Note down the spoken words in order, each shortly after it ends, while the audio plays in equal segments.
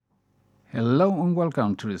Hello and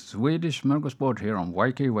welcome to the Swedish Microcast here on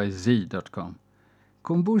YKYZ.com.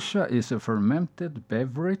 Kombucha is a fermented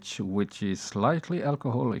beverage which is slightly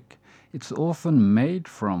alcoholic. It's often made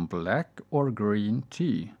from black or green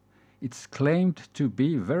tea. It's claimed to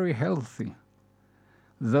be very healthy,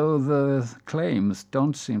 though the claims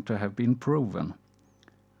don't seem to have been proven.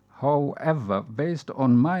 However, based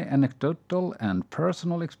on my anecdotal and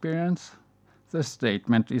personal experience, the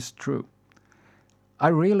statement is true. I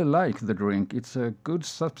really like the drink. It's a good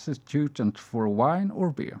substitute for wine or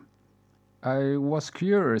beer. I was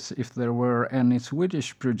curious if there were any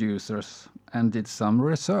Swedish producers and did some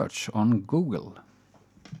research on Google.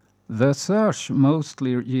 The search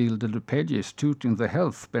mostly yielded pages touting the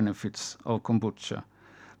health benefits of kombucha,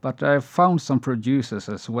 but I found some producers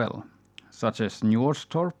as well, such as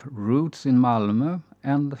Njordstorp, Roots in Malmö,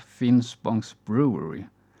 and Finspångs Brewery.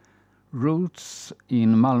 Roots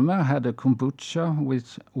in Malmö had a kombucha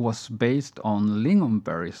which was based on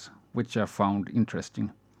lingonberries, which I found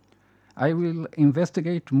interesting. I will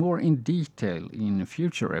investigate more in detail in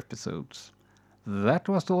future episodes. That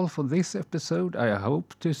was all for this episode. I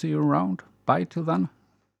hope to see you around. Bye till then.